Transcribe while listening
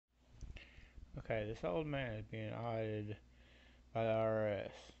Okay, this old man is being audited by the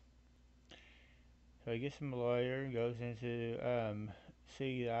IRS. So he gets him a lawyer, goes into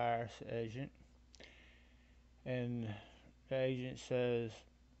see the IRS agent, and the agent says,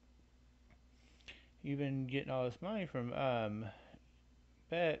 "You've been getting all this money from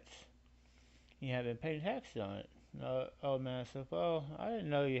bets. You haven't paid taxes on it." The old man says, "Well, I didn't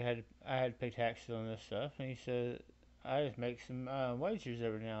know I had to pay taxes on this stuff." And he said, "I just make some wagers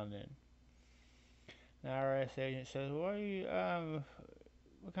every now and then." The IRS agent says, what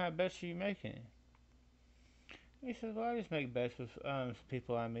kind of bets are you making?" He says, "Well, I just make bets with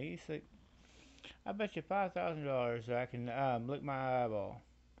people I meet." He said, "I bet you $5,000 that I can lick my eyeball."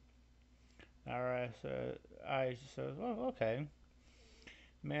 IRS agent says, "Well, okay."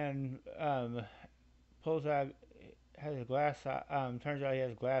 Man pulls out, has a turns out he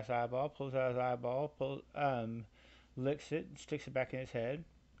has a glass eyeball, pulls out his eyeball, licks it, and sticks it back in his head.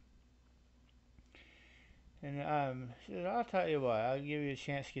 And she says, "I'll tell you what, I'll give you a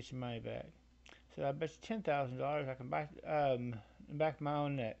chance to get your money back." So "I bet you $10,000 I can buy the back of my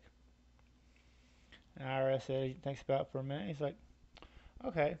own neck." And IRS agent thinks about it for a minute. He's like,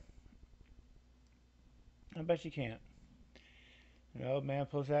 "Okay, I bet you can't." And the old man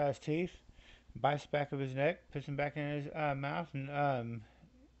pulls out his teeth, bites the back of his neck, puts them back in his mouth, and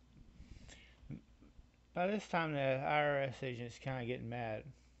by this time the IRS agent's kind of getting mad.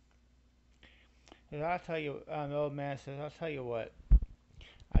 Says, "I'll tell you," the old man says, "I'll tell you what,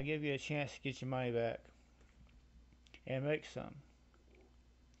 I'll give you a chance to get your money back and make some."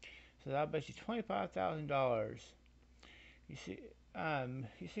 Says, "I'll bet you $25,000. You see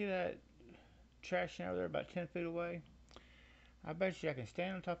that trash can over there about 10 feet away? I bet you I can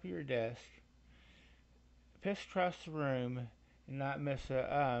stand on top of your desk, piss across the room, and not miss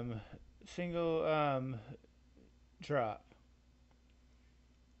a single drop."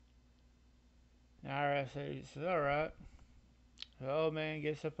 The IRS agent says, "All right." The old man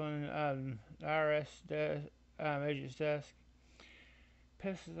gets up on the agent's desk,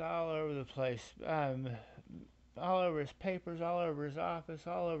 pisses all over the place, all over his papers, all over his office,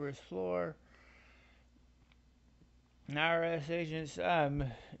 all over his floor. And the IRS agent's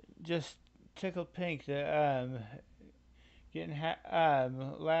just tickled pink that getting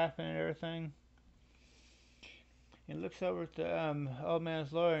laughing and everything. He looks over at the old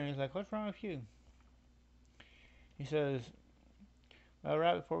man's lawyer and he's like, "What's wrong with you?" He says, "Well,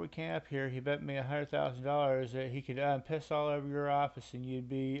 right before we came up here, he bet me $100,000 that he could piss all over your office and you'd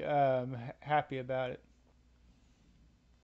be happy about it."